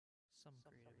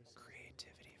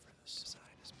Creativity for the side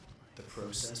is the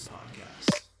Process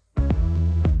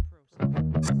Podcast.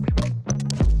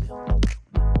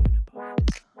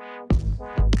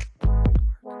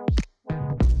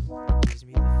 Gives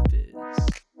me the fizz.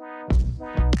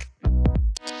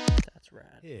 That's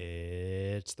rad.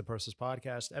 It's the Process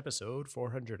Podcast, episode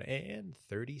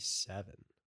 437.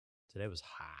 Today was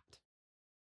hot.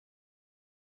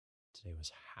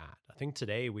 I think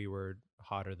today we were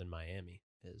hotter than Miami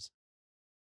is.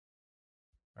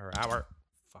 Or our,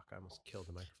 fuck, I almost killed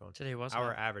the microphone. Today was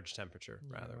Our hot. average temperature, You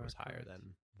rather, was are higher correct.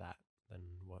 than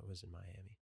what was in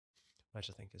Miami, which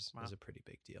I think is Wow. a pretty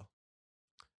big deal.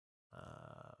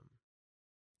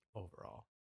 Overall,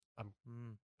 I'm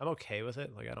okay with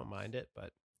it. Like, I don't mind it,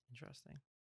 but Interesting.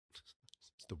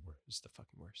 it's the worst. It's the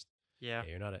fucking worst. Yeah.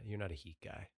 Yeah, you're not a heat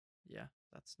guy. Yeah.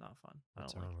 That's not fun.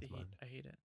 What's I don't wrong like with the heat. Monday? I hate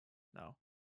it. No.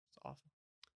 It's awful.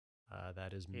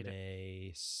 That is Hate it.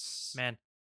 May. Man,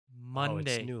 Oh,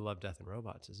 Monday. it's new Love, Death, and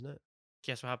Robots, isn't it?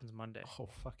 Guess what happens Monday? Oh,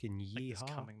 fucking Like this yeehaw!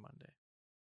 coming Monday.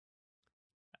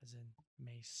 As in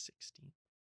May 16th.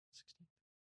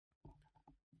 16th.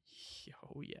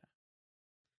 Yo, yeah.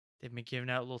 They've been giving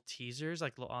out little teasers,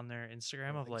 like on their I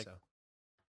Instagram don't of think like so.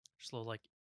 just little like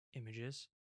images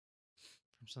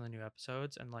from some of the new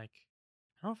episodes, and like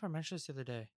I don't know if I mentioned this the other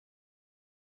day.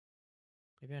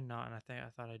 Maybe I'm not, and I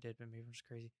thought I did, but maybe I'm just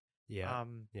crazy. Yeah,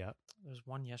 yeah. There was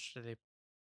one yesterday,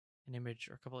 an image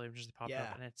or a couple of images that popped Yeah.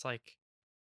 up, and it's like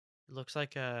it looks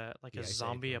like a The Ice Age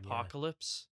zombie one, yeah.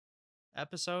 apocalypse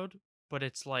episode, but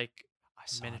it's like I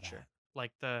saw miniature, that.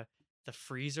 like the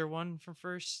freezer one from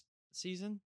first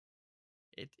season.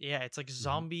 It's like Mm-hmm.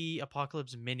 zombie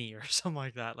apocalypse mini or something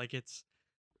like that. Like it's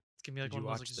gonna be like Did you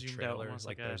one of watch those the like zoomed trailer? out, almost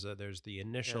like there's the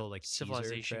initial like teaser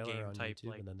civilization trailer game on type, YouTube,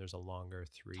 like and then there's a longer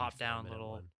 3-4 top-down minute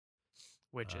little- one.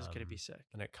 which is gonna be sick.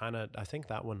 And it kind of, I think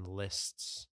that one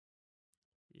lists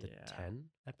the Yeah. 10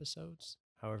 episodes,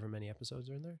 however many episodes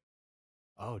are in there.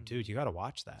 Oh, Mhm. dude, you got to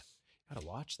watch that.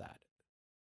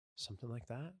 Something like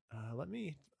that.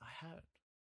 I had.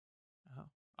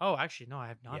 Oh, actually, no, I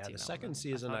have not Yeah, seen the that one second then.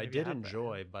 season thought I maybe did have, but I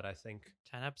enjoy, haven't. but I think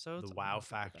 10 episodes. the I'm wow gonna have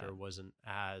to look at factor that. wasn't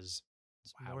as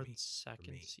It's more wowy than for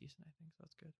second me. season, I think. So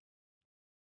that's good.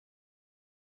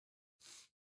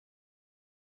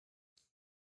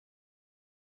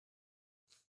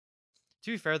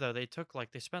 To be fair, though, they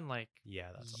spent like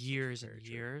Yeah, that's also years and very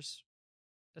true. years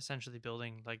essentially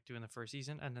building, like doing the first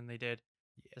season, and then they did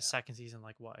Yeah. the second season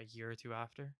like what, a year or two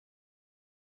after.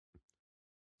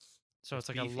 So It's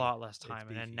it's like beefy. a lot less It's time,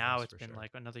 and then beefy, now that's it's for been sure.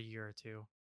 like another year or two.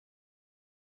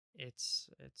 It's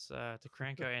to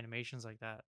crank out animations like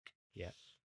that. Yeah.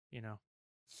 You know,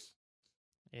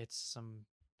 it's some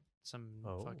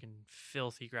Oh. fucking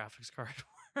filthy graphics card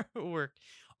work.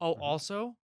 Oh, Mhm.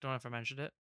 also, don't know if I mentioned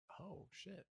it. Oh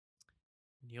shit.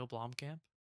 Neil Blomkamp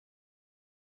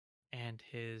and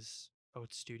his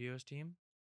Oat Studios team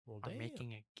Well, are damn.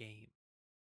 making a game.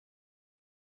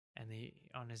 And they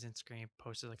on his Instagram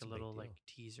posted like That's a a big little like deal.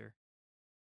 teaser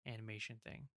animation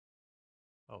thing.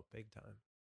 Oh, big time.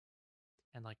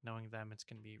 And like knowing them, it's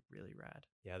gonna be really rad.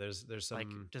 Yeah, there's some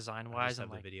Like design I just wise have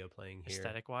and the like video playing here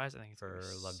aesthetic wise, I think it's gonna for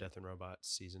be Love, sick. Death, and Robots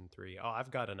season 3. Oh,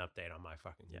 I've got an update on my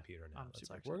fucking Yeah, computer now. I'm It's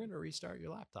super like, we're excited. gonna restart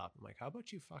your laptop. I'm like, how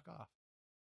about you fuck off?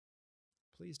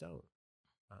 Please don't.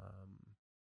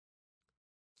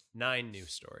 9 new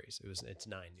stories. It's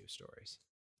 9 new stories.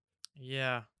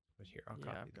 Yeah. But here, I'll Yeah,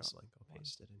 copy I've this got link. I'll one.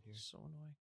 paste it in here. So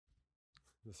annoying.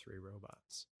 The 3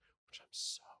 robots, which I'm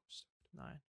so stoked.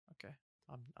 9. Okay.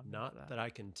 I'm Not that I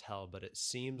can tell, but it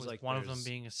seems was like one of them there's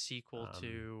being a sequel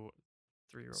to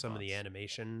 3 Robots. some of the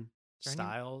animation Is there any-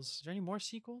 styles Is there any more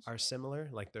sequels? are similar.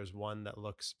 Like there's one that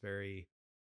looks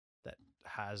that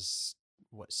has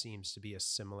what seems to be a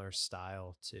similar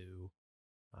style to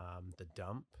the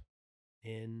dump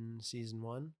in season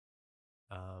 1.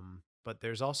 But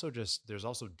there's also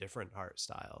different art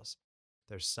styles.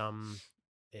 There's some,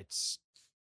 it's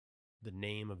the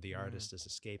name of the artist is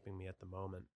escaping me at the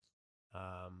moment.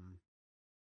 I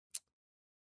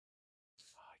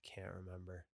can't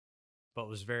remember, but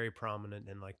was very prominent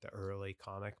in like the early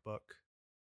comic book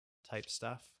type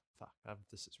stuff. Fuck,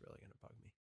 this is really gonna bug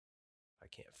me. I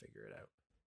can't figure it out.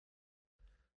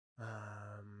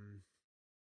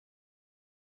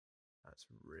 That's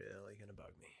really gonna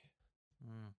bug me.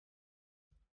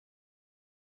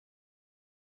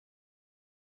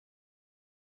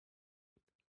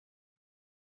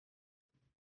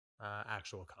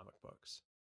 Actual comic books.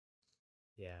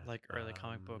 Yeah. Like early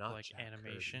comic book, not like Jack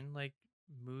animation, Kirby. like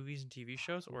movies and TV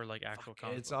shows, or like actual Fuck,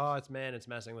 comic it's books? it's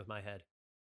messing with my head.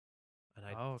 And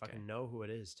I Oh, okay. fucking know who it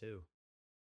is too.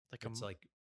 Like It's like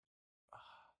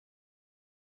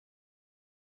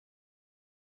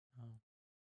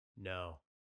No.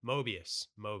 Mobius.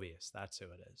 That's who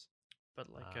it is. But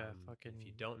like a If you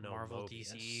fucking don't know Marvel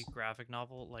DC Mobius, graphic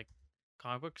novel, like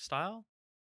comic book style.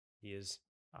 he is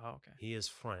Oh, okay. he is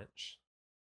French,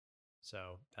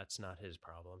 so that's not his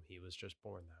problem. He was just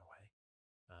born that way.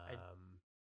 I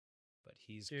But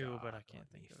he's do, but got. I can't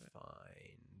Let me think of it.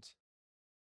 find.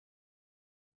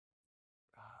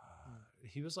 Hmm.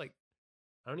 He was like,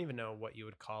 I don't even know what you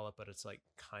would call it, but it's like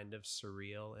kind of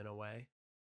surreal in a way.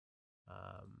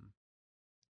 Um,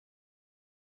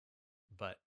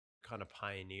 but kind of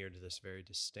pioneered this very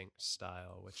distinct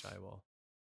style, which I will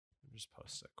just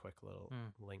post a quick little Hmm.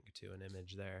 link to an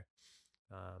image there.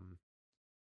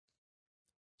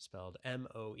 Spelled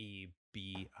Moebius.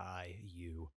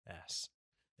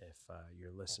 If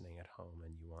you're listening at home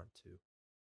and you want to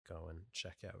go and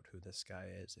check out who this guy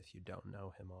is, if you don't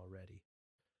know him already.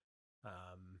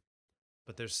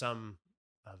 But there's some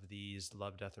of these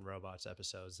Love, Death, and Robots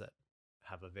episodes that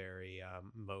have a very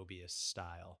Mobius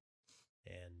style.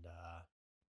 And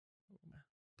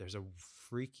there's a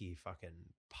freaky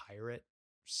fucking pirate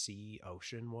sea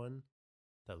ocean one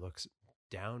that looks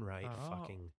downright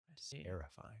fucking I see.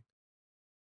 terrifying.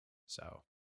 So,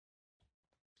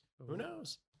 who Ooh.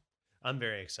 knows? I'm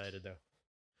very excited though.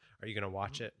 Are you going to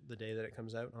watch it the day that it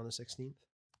comes out on the 16th?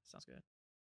 Sounds good.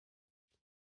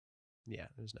 Yeah,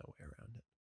 there's no way around it.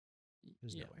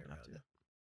 There's no way around it.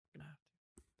 Gonna have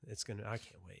to. It's gonna. I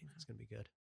can't wait. It's gonna be good.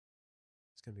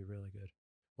 It's gonna be really good.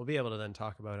 We'll be able to then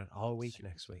talk about it all week Super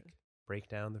next week. excited. Break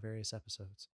down the various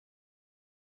episodes.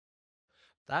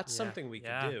 That's something we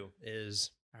could do.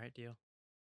 Is All right, deal.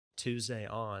 Tuesday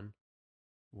on,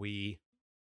 we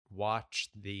watch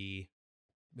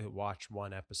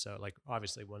one episode. Like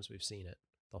obviously, once we've seen it,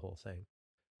 the whole thing,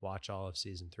 watch all of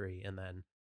season 3, and then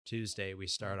Tuesday we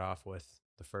start off with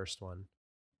the first one,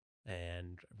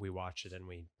 and we watch it and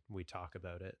we talk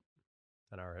about it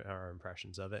and our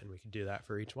impressions of it, and we can do that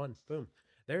for each one. Boom.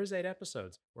 There's 8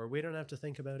 episodes where we don't have to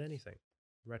think about anything.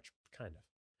 Kind of.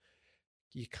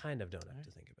 You kind of don't have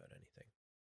to think about anything.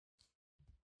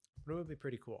 But it would be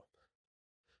pretty cool.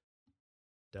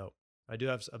 Dope. I do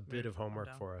have a bit of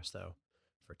homework for us though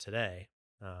for today.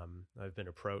 I've been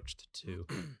approached to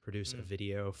produce a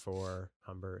video for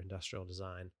Humber Industrial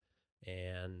Design,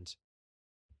 and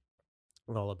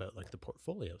all about like the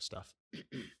portfolio stuff.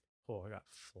 Oh, I got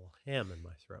phlegm in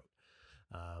my throat.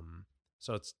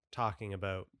 So it's talking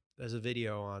about, there's a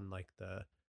video on like the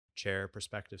chair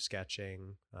perspective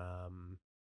sketching,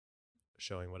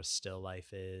 showing what a still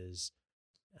life is,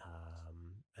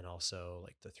 and also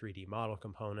like the 3D model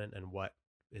component and what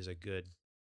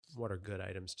are good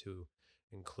items to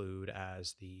include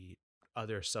as the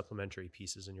other supplementary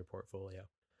pieces in your portfolio.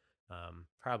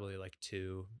 Probably like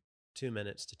 2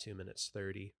 minutes to 2 minutes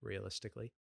 30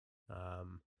 realistically.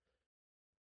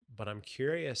 But I'm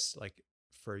curious, like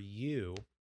for you,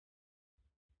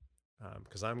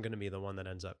 because I'm going to be the one that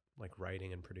ends up like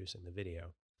writing and producing the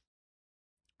video.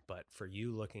 But for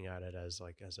you looking at it as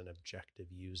an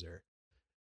objective user,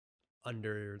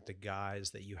 under the guise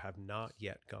that you have not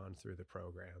yet gone through the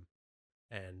program,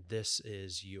 and this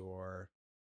is you're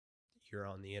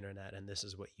on the internet and this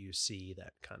is what you see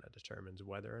that kind of determines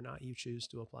whether or not you choose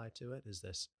to apply to it, is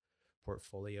this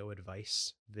portfolio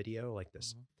advice video, like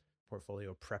this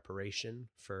portfolio preparation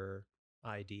for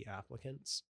ID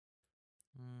applicants.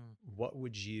 What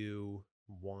would you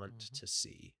want to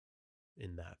see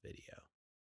in that video?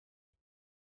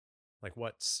 Like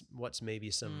what's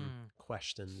maybe some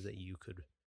questions that you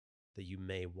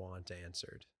may want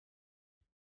answered,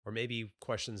 or maybe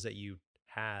questions that you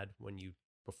had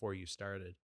before you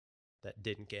started that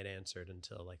didn't get answered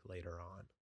until like later on.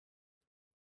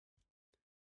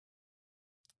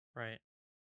 Right.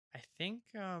 I think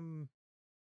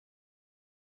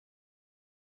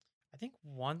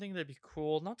one thing that'd be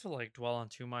cool, not to like dwell on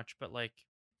too much, but like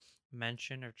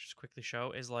mention or just quickly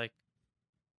show, is like,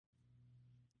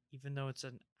 even though it's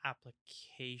an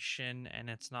application and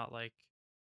it's not like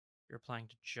you're applying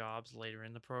to jobs later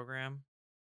in the program,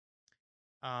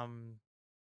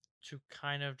 to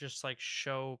kind of just like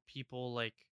show people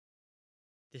like,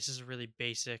 this is a really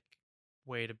basic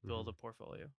way to build a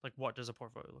portfolio. Like, what does a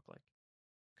portfolio look like?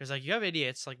 Because like you have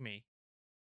idiots like me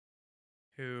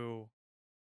who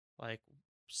like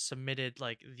submitted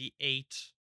like the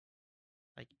eight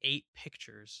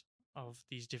pictures of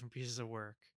these different pieces of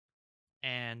work,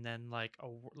 and then like a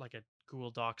Google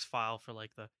Docs file for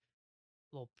like the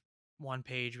little one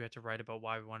page we had to write about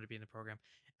why we wanted to be in the program,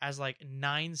 as like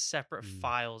 9 separate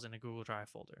files in a Google Drive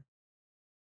folder.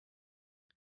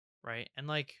 Right? And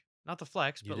like, not the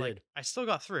flex, but like I still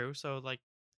got through. So like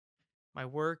my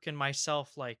work and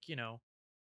myself, like,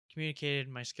 communicated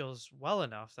my skills well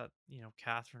enough that,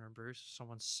 Catherine or Bruce,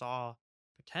 someone saw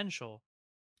potential,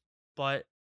 but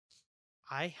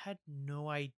I had no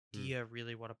Mm. idea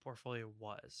really what a portfolio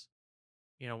was.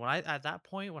 When I at that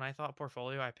point when I thought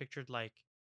portfolio, I pictured like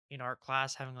in art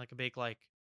class having like a big like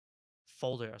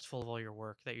folder that's full of all your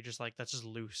work that you just like that's just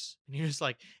loose. And you're just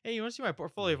like, hey, you want to see my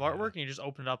portfolio of artwork? Yeah. And you just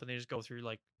open it up and they just go through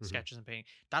like Hmm. sketches and painting.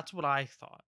 That's what I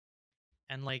thought.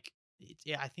 And like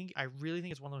yeah, I really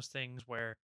think it's one of those things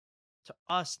where to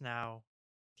us now,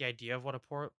 the idea of what a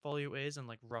portfolio is and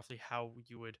like roughly how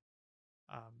you would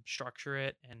structure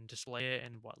it and display it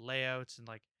and what layouts and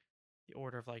like the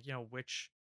order of like which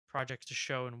projects to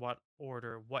show in what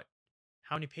order, what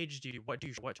how many pages do you do, what do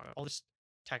you show, what all this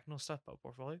technical stuff about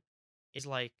portfolio is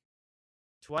like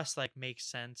to us like makes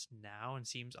sense now and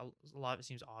seems a lot of it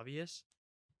seems obvious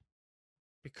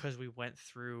because we went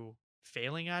through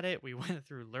failing at it, we went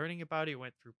through learning about it, we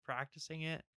went through practicing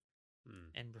it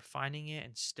Mm. and refining it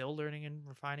and still learning and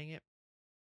refining it.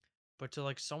 But to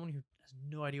like someone who has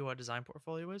no idea what a design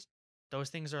portfolio is, those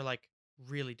things are like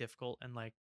really difficult and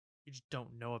like you just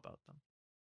don't know about them.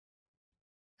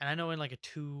 And I know in like a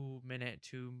 2 minute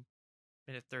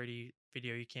 30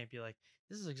 video, you can't be like,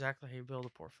 this is exactly how you build a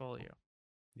portfolio.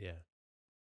 Yeah.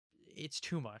 It's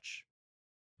too much.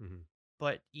 Hmm.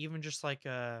 But even just like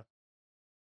a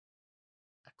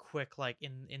quick like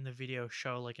in the video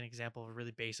show like an example of a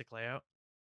really basic layout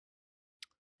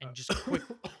Uh, and just quick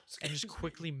and just excuse me.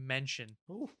 quickly mention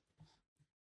Oh.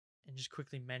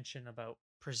 about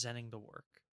presenting the work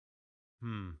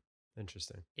Hmm.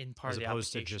 Interesting. in part As of the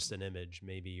opposed to just application. an image,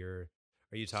 maybe are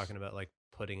you talking about like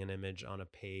putting an image on a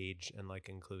page and like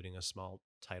including a small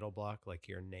title block, like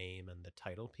your name and the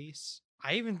title piece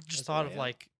I even just as a thought of layout?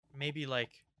 like maybe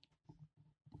like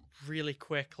really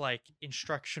quick like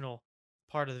instructional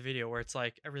part of the video where it's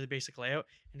like a really basic layout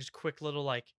and just quick little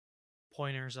like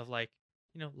pointers of like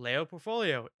layout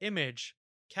portfolio image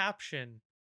caption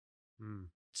Hmm.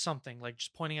 something like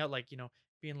just pointing out like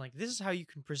being like this is how you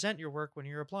can present your work when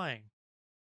you're applying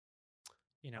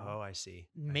you know Oh, I see. I see.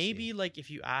 maybe like if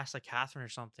you ask like Catherine or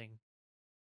something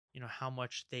how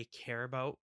much they care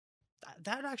about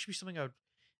that would actually be something I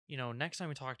would next time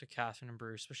we talk to Catherine and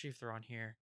Bruce, especially if they're on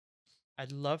here,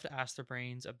 I'd love to ask their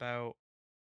brains about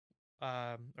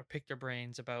or pick their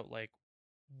brains about like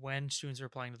when students are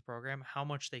applying to the program, how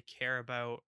much they care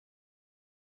about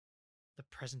the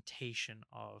presentation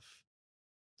of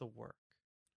the work.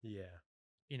 Yeah.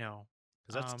 You know,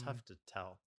 Because that's um, tough to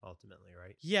tell ultimately,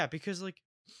 right? yeah, because like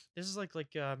this is like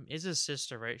Iz's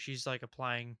sister, right? She's like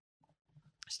applying,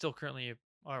 still currently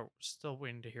or still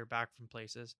waiting to hear back from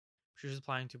places. She's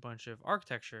applying to a bunch of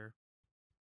architecture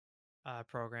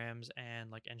programs and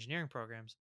like engineering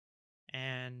programs,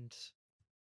 and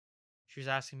she was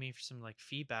asking me for some like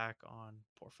feedback on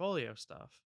portfolio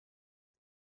stuff.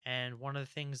 And one of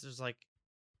the things is like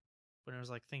when I was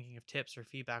like thinking of tips or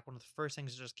feedback, one of the first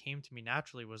things that just came to me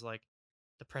naturally was like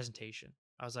the presentation.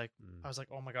 I was like, Mm.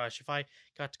 oh my gosh, if I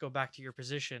got to go back to your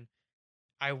position,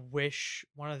 I wish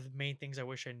one of the main things I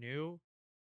wish I knew,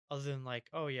 other than like,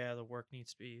 oh yeah, the work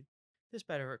needs to be this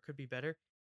better, or it could be better.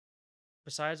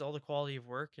 Besides all the quality of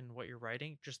work and what you're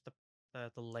writing, just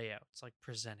the layouts, like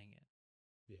presenting it.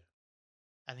 Yeah.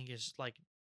 I think is like,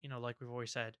 like we've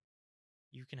always said,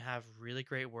 you can have really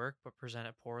great work but present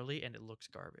it poorly and it looks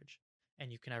garbage.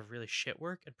 And you can have really shit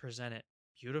work and present it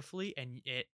beautifully and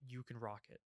you can rock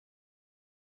it,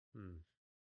 Hmm.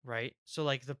 right? So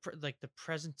like the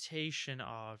presentation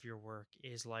of your work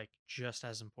is like just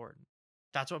as important.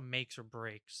 That's what makes or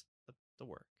breaks the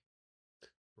work.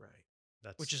 Right.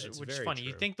 It's Which is very funny.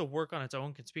 You true. think the work on its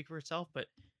own can speak for itself, but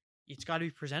it's got to be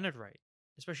presented right,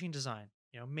 especially in design.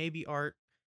 Maybe art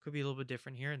could be a little bit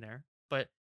different here and there, but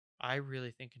I really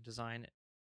think in design it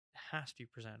has to be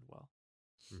presented well.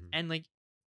 Hmm. And like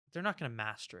they're not going to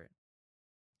master it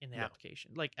in the No.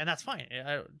 application. Like and that's fine.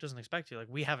 It doesn't expect you. Like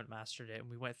we haven't mastered it and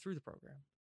we went through the program.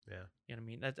 Yeah. You know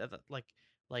what I mean?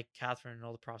 Like Catherine and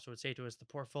all the profs would say to us, the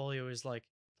portfolio is like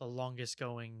the longest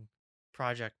going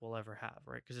project we'll ever have,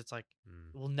 right? Because it's like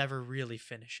Mm. we'll never really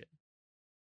finish it.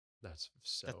 That's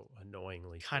That's so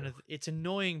annoyingly kind true. of it's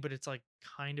annoying, but it's like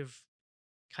kind of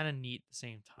neat at the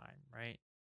same time, right?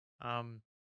 Um,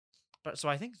 but so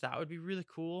I think that would be really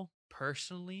cool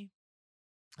personally.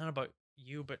 I don't know about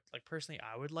you, but like personally,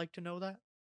 I would like to know that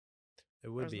It if I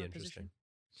would was in be that position interesting.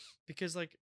 because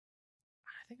like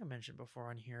I think I mentioned before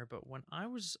on here, but when I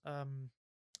was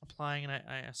applying and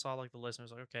I saw like the list, and I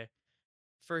was like, okay,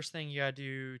 first thing you gotta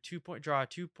do 2 point draw a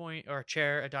 2 point or a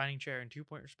chair, a dining chair, and 2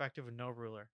 point perspective with no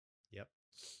ruler. Yep.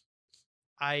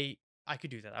 I I could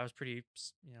do that. I was pretty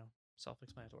self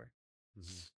explanatory. Hmm.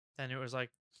 Then it was like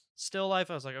Still life,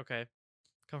 I was like, okay,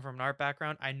 come from an art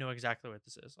background, I know exactly what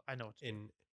this is. I know what to do.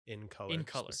 In In color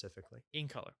color. specifically. In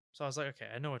color. So I was like, okay,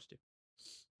 I know what to do.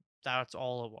 That's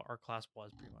all of what our class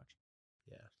was pretty much.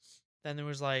 Yeah. Then there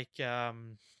was like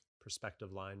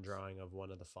Perspective line drawing of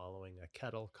one of the following: a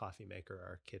kettle, coffee maker,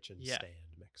 or kitchen yeah. stand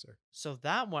mixer. So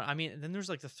that one, I mean, then there's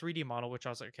like the 3D model, which I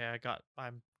was like, okay, I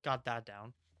got that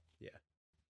down. Yeah.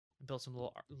 I built some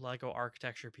little Lego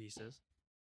architecture pieces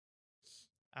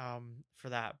for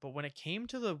that. But when it came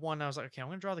to the one, I was like, okay, I'm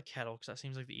gonna draw the kettle because that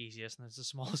seems like the easiest and it's the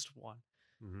smallest one.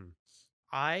 Mm-hmm.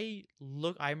 I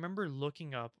remember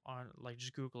looking up on like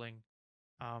just Googling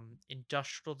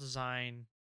industrial design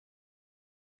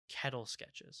kettle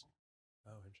sketches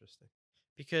Oh, interesting.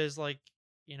 because like,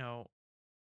 you know,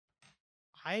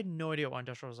 I had no idea what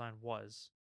industrial design was,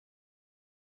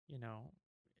 you know,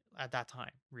 at that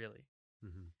time, really.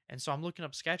 Mm-hmm. And so I'm looking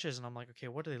up sketches and I'm like, okay,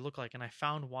 what do they look like? And I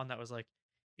found one that was like,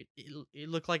 it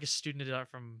looked like a student did it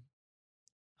from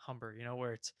Humber, you know,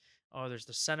 where it's, oh, there's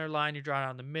the center line, you draw it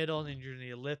on the middle, and then you're doing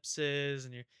the ellipses,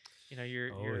 and Oh,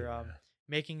 you're yeah.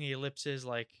 making the ellipses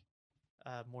like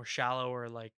more shallow or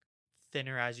like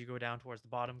thinner as you go down towards the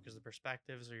bottom because the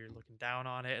perspectives, or you're looking down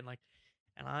on it, and like,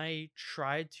 and I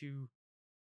tried to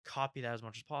copy that as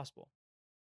much as possible.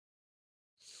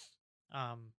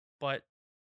 But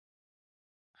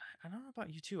I don't know about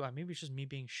you too. Maybe it's just me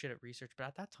being shit at research, but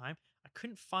at that time, I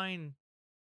couldn't find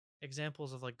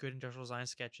examples of like good industrial design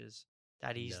sketches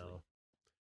that easily. No.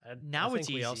 I Now it's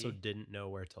think we also easy. didn't know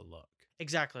where to look.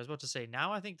 Exactly. I was about to say,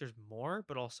 now I think there's more,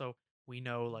 but also we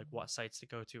know like what sites to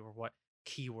go to or what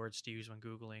keywords to use when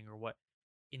Googling or what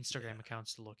Instagram Yeah.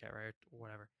 accounts to look at, right? Or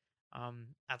whatever.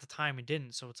 At the time we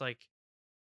didn't. So it's like,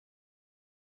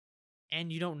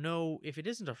 and you don't know if it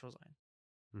is industrial design.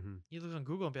 Mm-hmm. You look on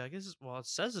Google and be like, well, it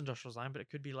says industrial design, but it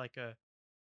could be like a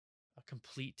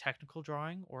complete technical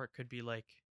drawing, or it could be like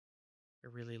a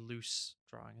really loose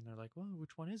drawing. And they're like, well,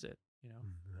 which one is it? You know,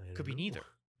 I could don't be know.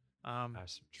 neither.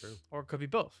 That's true. Or it could be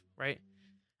both, right?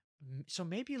 So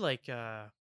maybe like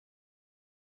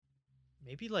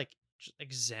just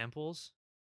examples,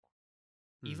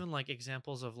 Hmm. even like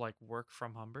examples of like work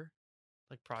from Humber,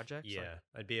 like projects, like Yeah,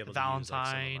 I'd be able to use like some of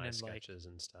Valentine my and like sketches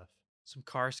and stuff. some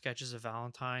car sketches, a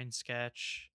Valentine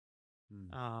sketch,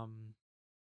 Hmm. um,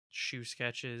 shoe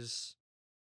sketches,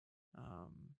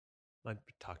 um, Might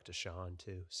talk to Sean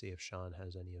too, see if Sean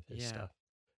has any of his yeah, stuff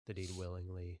that he'd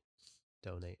willingly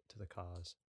donate to the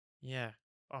cause. yeah.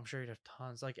 Oh, I'm sure you'd have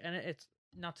tons. Like, and it's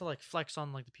not to like flex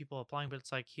on like the people applying, but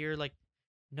it's like here, like,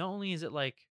 not only is it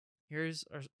like here's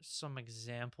are some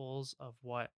examples of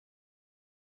what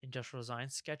industrial design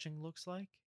sketching looks like.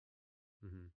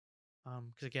 Mm-hmm.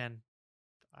 Because again,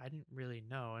 I didn't really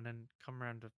know, and then come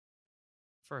around to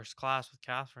first class with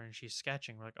Catherine, and she's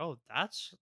sketching. We're like, oh,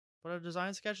 that's what a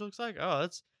design sketch looks like. Oh,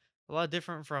 that's a lot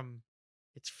different from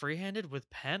it's freehanded with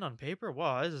pen on paper.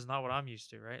 Wow, this is not what I'm used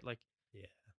to, right? Like, Yeah.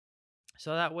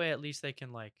 so that way at least they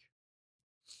can like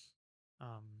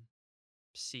um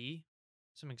see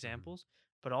some Mm-hmm. examples,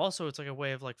 but also it's like a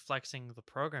way of like flexing the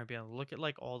program, being able to look at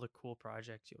like all the cool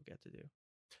projects you'll get to do,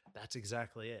 That's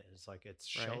exactly it. It's like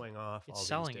it's right? showing off It's all these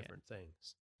selling it, different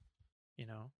things. you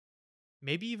know.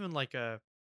 Maybe even like a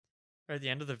at the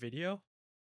end of the video,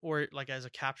 or like as a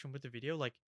caption with the video,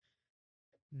 like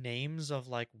names of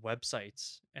like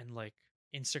websites and like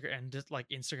Instagram and just like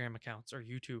Instagram accounts or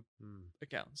YouTube Mm.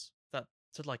 accounts that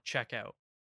to like check out.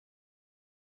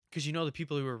 Because you know the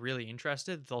people who are really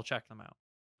interested, they'll check them out.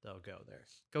 They'll go there.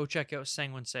 Go check out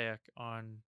Sangwon Sayak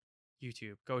on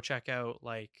YouTube. Go check out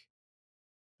like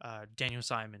Daniel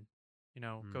Simon. You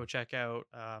know, go Mm. check out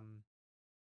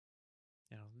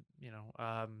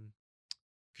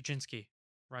Kuczynski,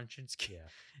 Runchinsky. Yeah.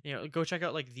 You know, go check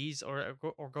out like these, or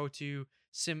go to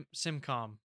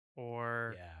Simcom,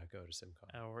 or Yeah. Go to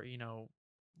SimCon. you know,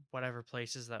 whatever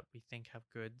places that we think have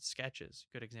good sketches,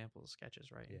 good examples of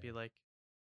sketches, right? And be Yeah. like,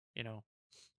 you know,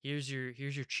 here's your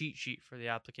cheat sheet for the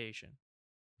application.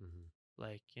 Mm-hmm.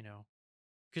 Like, you know,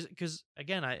 because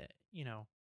again,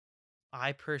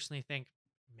 I personally think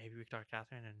maybe we could talk to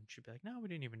Catherine and she'd be like, no, we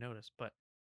didn't even notice. But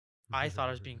I thought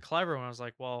I was being clever when I was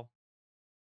like, well,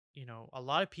 you know, a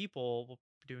lot of people will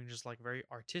be doing just like very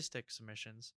artistic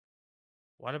submissions.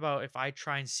 What about if I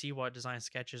try and see what design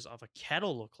sketches of a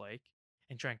kettle look like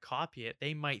and try and copy it?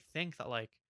 They might think that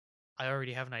like I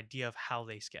already have an idea of how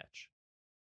they sketch.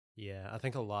 Yeah, I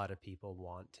think a lot of people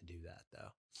want to do that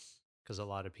though, because a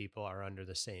lot of people are under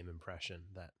the same impression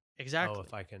that, oh, Exactly.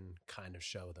 if I can kind of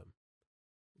show them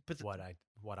But what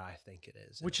I think it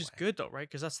is in which a is way. good though, right?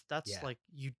 Because that's Yeah. like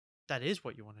you that is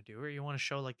what you want to do, or you want to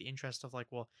show like the interest of like,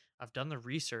 well, I've done the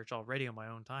research already on my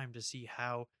own time to see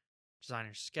how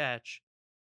designers sketch.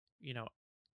 you know,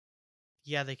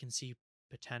 yeah, they can see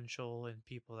potential in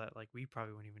people that like we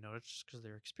probably wouldn't even notice just because of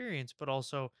their experience, but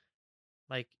also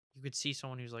like you could see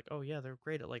someone who's like, oh yeah, they're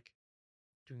great at like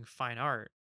doing fine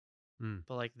art, Mm,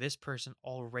 but like this person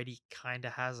already kind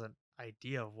of has an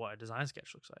idea of what a design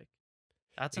sketch looks like.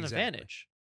 That's an exactly. advantage.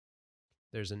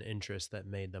 There's an interest that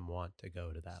made them want to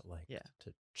go to that length Yeah,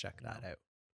 to check you that know, out.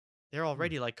 they're Hmm.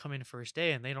 already like coming first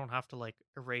day and they don't have to like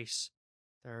erase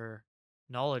their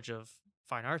knowledge of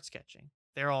fine art sketching.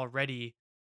 They're already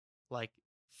like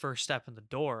first step in the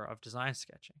door of design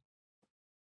sketching.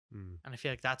 Mm. And I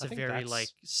feel like that's I a think very like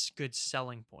that's good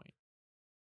selling point.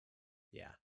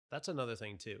 yeah. That's another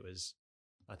thing too is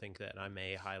I think that I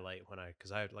may highlight when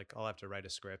because I like I'll have to write a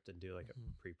script and do like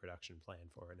Mhm. a pre-production plan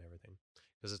for it and everything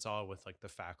because it's all with like the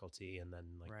faculty and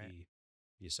then like Right.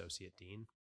 the associate dean,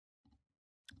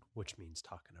 which means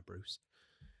talking to Bruce.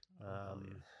 Oh hell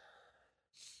yeah. Um,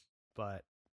 but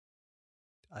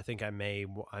I think I may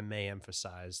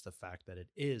emphasize the fact that it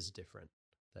is different,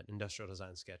 that industrial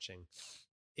design sketching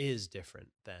is different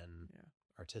than Yeah.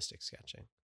 artistic sketching.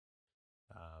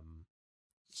 Um,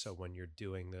 so when you're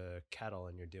doing the kettle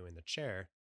and you're doing the chair,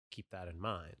 keep that in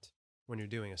mind. When you're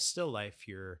doing a still life,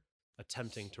 you're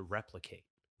attempting to replicate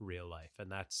real life,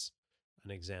 and that's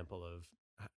an example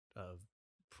of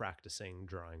practicing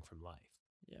drawing from life,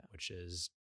 Yeah. which is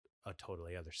a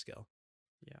totally other skill,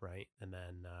 Yeah. right? And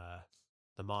then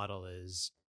the model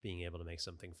is being able to make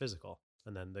something physical,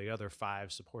 and then the other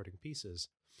five supporting pieces,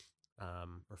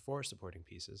 or four supporting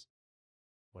pieces,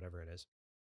 whatever it is,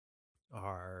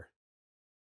 are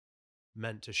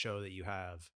meant to show that you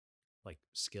have like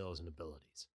skills and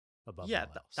abilities above Yeah,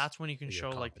 all else, that's when you can your show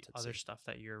like the other competency. stuff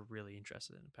that you're really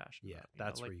interested in and passionate Yeah, about. You know,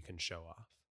 that's like where you can show off.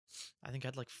 I think I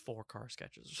had like 4 car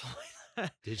sketches or something like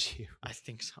that. Did you? I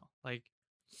think so. Like,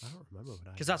 I don't remember what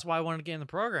I because had. that's why I wanted to get in the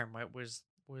program. Right? Was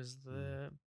Mm,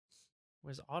 the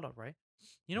was auto right?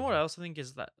 You know what hmm else I think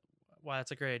is that why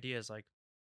that's a great idea is like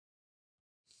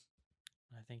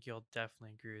I think you'll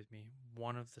definitely agree with me.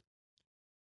 One of the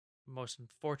most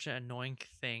unfortunate, annoying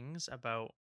things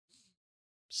about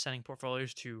sending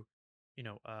portfolios to, you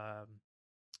know, an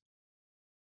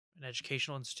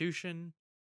educational institution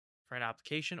for an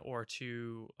application or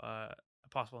to a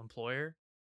possible employer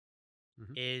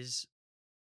hmm is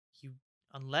you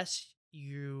unless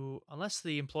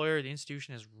the employer or the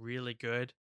institution is really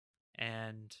good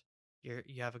and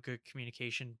you have a good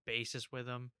communication basis with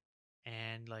them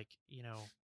and like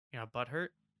butthurt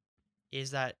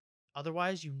is that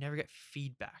otherwise you never get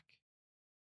feedback.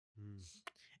 mm,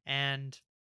 And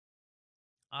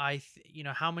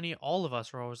how many all of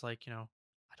us were always like, I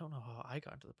don't know how I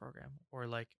got into the program, or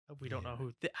like we don't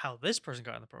know yeah. how this person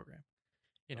got in the program,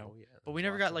 Oh yeah. but we There's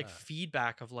never lots got of like that.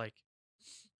 feedback of like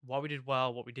what we did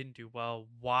well, what we didn't do well,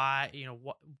 why,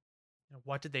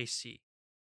 what did they see?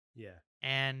 Yeah.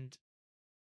 And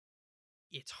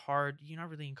it's hard. You're not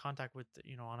really in contact with,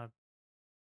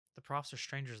 the profs are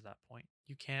strangers at that point.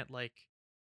 You can't like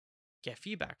get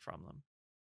feedback from them.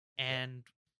 Yep. And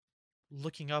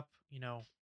looking up,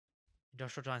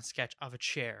 industrial design sketch of a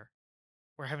chair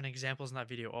or having examples in that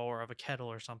video or of a kettle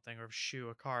or something or a shoe,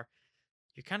 a car,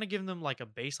 you're kind of giving them like a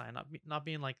baseline, not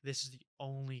being like this is the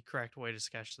only correct way to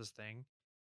sketch this thing,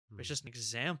 but it's Mm, just an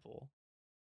example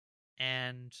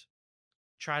and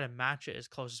try to match it as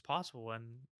close as possible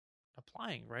when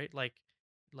applying, right? Like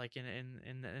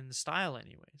in the style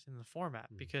anyways, in the format,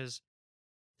 mm, because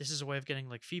this is a way of getting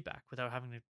like feedback without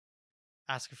having to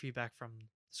ask for feedback from the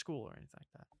school or anything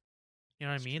like that. You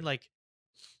know what I it's mean? true. Like,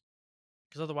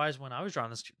 because otherwise, when I was drawing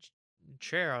this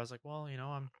chair, I was like, well,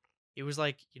 It was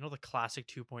like the classic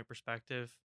 2 point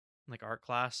perspective, in, like art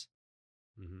class,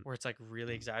 Hmm. where it's like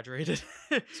really exaggerated.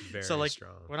 It's So very like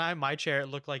strong. when I my chair, it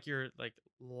looked like you're like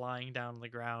lying down on the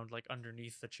ground, like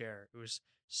underneath the chair. It was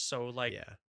so like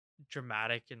Yeah.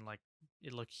 dramatic and like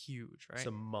it looked huge, It's right?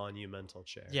 a monumental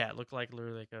chair. Yeah, it looked like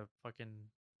literally like a fucking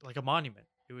like a monument.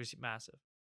 It was massive.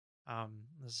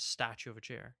 There's a statue of a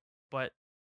chair, but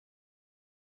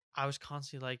I was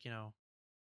constantly like, am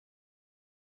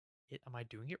I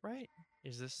doing it right?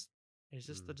 Is this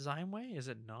the Mm. design way? Is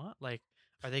it not? Like,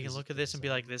 are they gonna Is it look at the this and be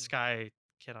design like, this way? guy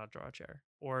cannot draw a chair,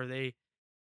 or are they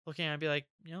looking at it and be like,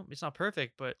 it's not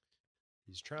perfect, but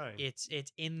He's trying. it's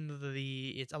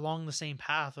along the same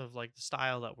path of like the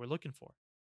style that we're looking for.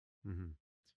 Hmm.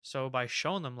 So by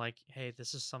showing them like, hey,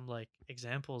 this is some like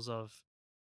examples of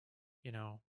you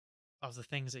know of the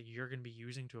things that you're gonna be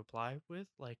using to apply with,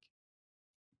 like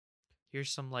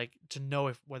here's some like to know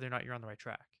if whether or not you're on the right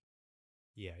track.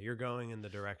 Yeah, you're going in the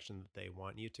direction that they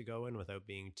want you to go in without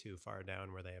being too far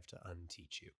down where they have to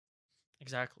unteach you,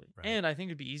 Exactly. right? And I think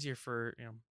it'd be easier for,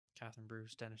 Catherine,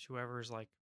 Bruce, Dennis, whoever's like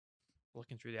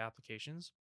looking through the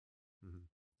applications Mhm.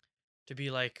 to be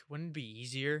like, wouldn't it be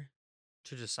easier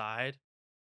to decide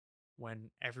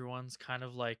when everyone's kind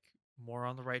of like more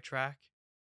on the right track?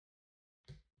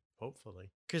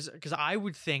 Hopefully. Because I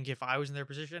would think if I was in their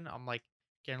position, I'm like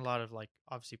getting a lot of like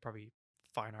obviously probably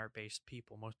fine art based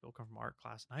people. Most people come from art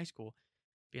class in high school,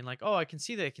 being like, oh, I can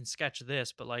see that I can sketch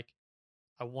this, but like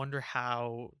I wonder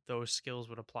how those skills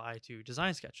would apply to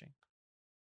design sketching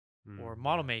or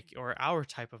model Yeah. make or our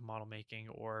type of model making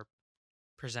or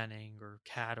presenting or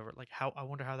CAD or like how I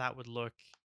wonder how that would look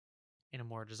in a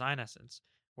more design essence.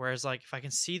 Whereas like if I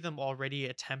can see them already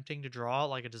attempting to draw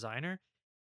like a designer,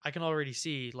 I can already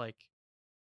see like,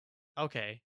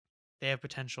 okay, they have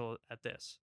potential at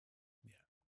this. Yeah.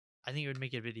 I think it would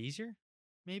make it a bit easier,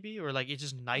 maybe, or like it's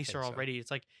just I think nicer so. already. It's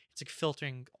like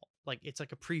filtering, like it's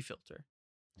like a pre-filter.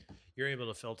 You're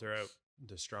able to filter out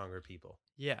the stronger people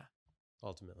Yeah,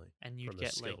 ultimately and you'd from a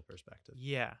get like, skill perspective.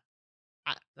 yeah,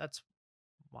 that's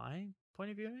my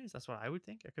point of view. Anyways, that's what I would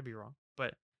think. I could be wrong,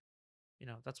 but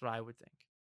that's what I would think.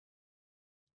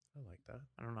 I like that.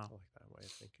 I don't know. I like that way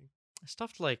of thinking.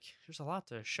 Stuff like there's a lot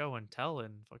to show and tell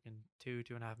in fucking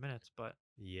 2.5 minutes, but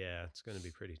Yeah, it's going to be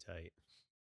pretty tight.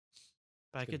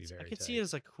 I It's going could to be I very could see it tight.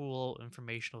 as a cool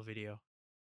informational video.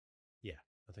 Yeah,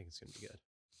 I think it's going to be good.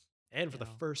 And for You the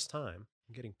know, first time,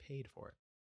 I'm getting paid for it.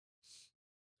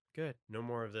 good. No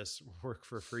more of this work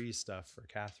for free stuff for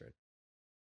Catherine.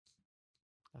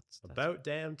 That's About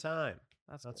damn time.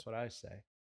 that's That's good. what I say.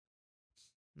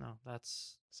 No,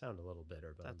 that's Sound a little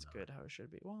bitter, but that's I'm good not. how it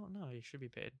should be. Well, no, you should be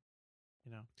paid.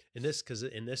 You know. Because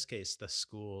in this case, the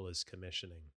school is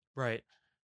commissioning Right.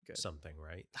 Good. something,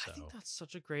 right? I think So, that's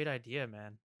such a great idea,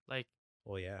 man. Like,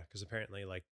 well, yeah, because apparently,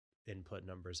 like, input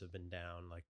numbers have been down,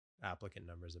 like, applicant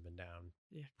numbers have been down,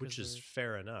 yeah, because which is they're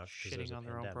fair enough because there's shitting a on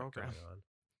their own pandemic program. going on.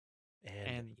 And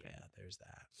And yeah, there's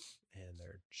that. And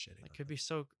they're shitting it on could be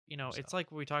so, it's themselves.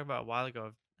 like what we talked about a while ago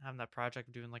of having that project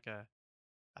of doing like a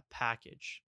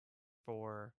package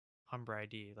for Humber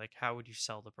ID. Like, how would you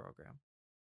sell the program?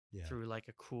 Yeah. Through like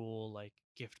a cool, like,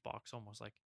 gift box, almost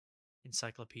like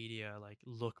encyclopedia, like,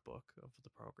 lookbook of the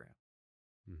program.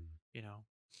 Mhm. You know,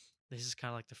 this is kind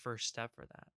of like the first step for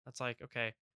that. That's like,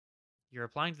 okay, you're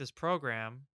applying to this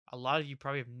program. A lot of you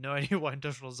probably have no idea what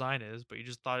industrial design is, but you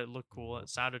just thought it looked cool and Nope. it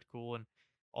sounded cool and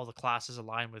all the classes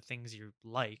align with things you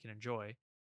like and enjoy.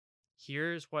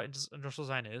 Here's what industrial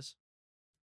design is.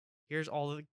 Here's all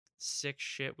the sick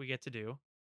shit we get to do.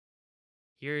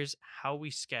 Here's how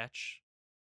we sketch.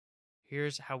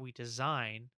 Here's how we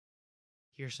design.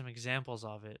 Here's some examples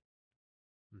of it.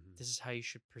 Mhm. This is how you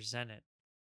should present it.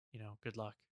 Good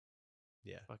luck.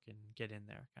 Yeah. Fucking get in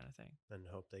there, kind of thing. And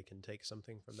hope they can take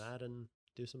something from that and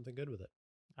do something good with it.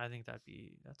 I think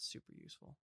that's super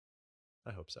useful.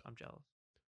 I hope so. I'm jealous.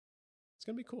 It's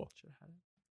going to be cool. Should have had it.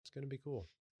 It's going to be cool.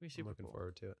 It'd be I'm super looking cool.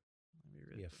 forward to it. It'd be It'll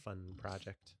really be a cool. fun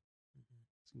project. Mhm.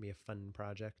 It's going to be a fun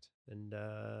project. And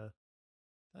that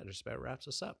just about wraps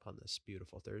us up on this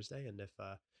beautiful Thursday. And if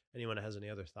anyone has any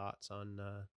other thoughts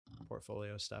on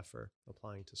portfolio stuff or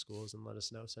applying to schools, then let us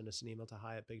know. Send us an email to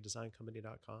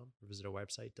hi@bigdesigncompany.com or visit our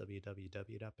website,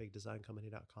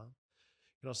 www.bigdesigncompany.com. You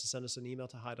can also send us an email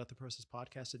to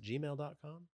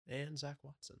hi.theprocesspodcast@gmail.com. And Zach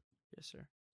Watson, Yes, sir.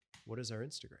 what is our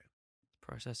Instagram?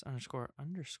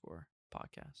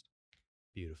 Process__podcast.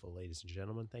 Beautiful, ladies and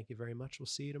gentlemen. Thank you very much. We'll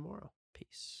see you tomorrow.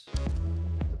 Peace.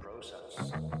 The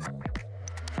process.